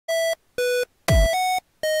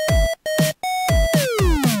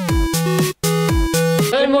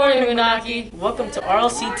Rocky. Welcome to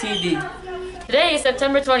RLC TV. Today is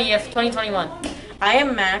September 20th, 2021. I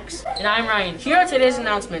am Max. And I'm Ryan. Here are today's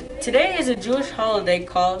announcement. Today is a Jewish holiday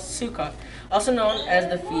called Sukkot, also known as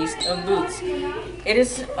the Feast of Booths. It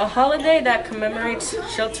is a holiday that commemorates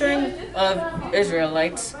sheltering of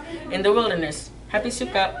Israelites in the wilderness. Happy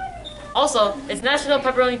Sukkot. Also, it's National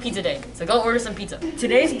Pepperoni Pizza Day, so go order some pizza.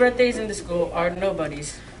 Today's birthdays in the school are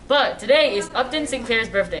nobodies. But today is Upton Sinclair's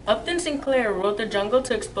birthday. Upton Sinclair wrote The Jungle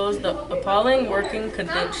to expose the appalling working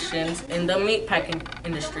conditions in the meatpacking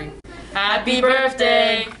industry. Happy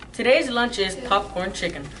birthday! Today's lunch is popcorn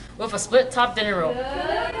chicken With a split top dinner roll.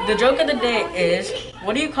 The joke of the day is,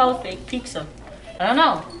 what do you call a fake pizza? I don't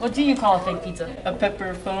know. What do you call a fake pizza? A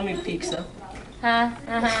pepperoni pizza. Well,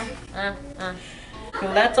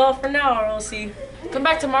 Well, that's all for now, RLC. come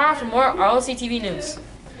back tomorrow for more RLC TV news.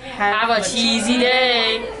 Have a cheesy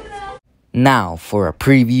day! Now for a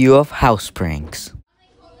preview of house pranks.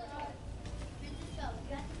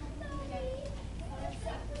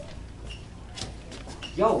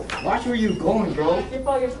 Yo, watch where you going, bro.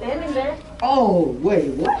 While you're standing there, Oh, wait,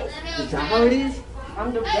 what? Is that how it is?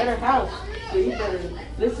 I'm the better house, so you better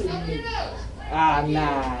listen to me.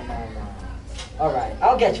 Nah. Alright,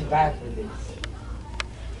 I'll get you back for this.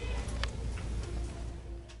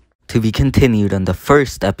 To be continued on the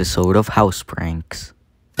first episode of House Pranks.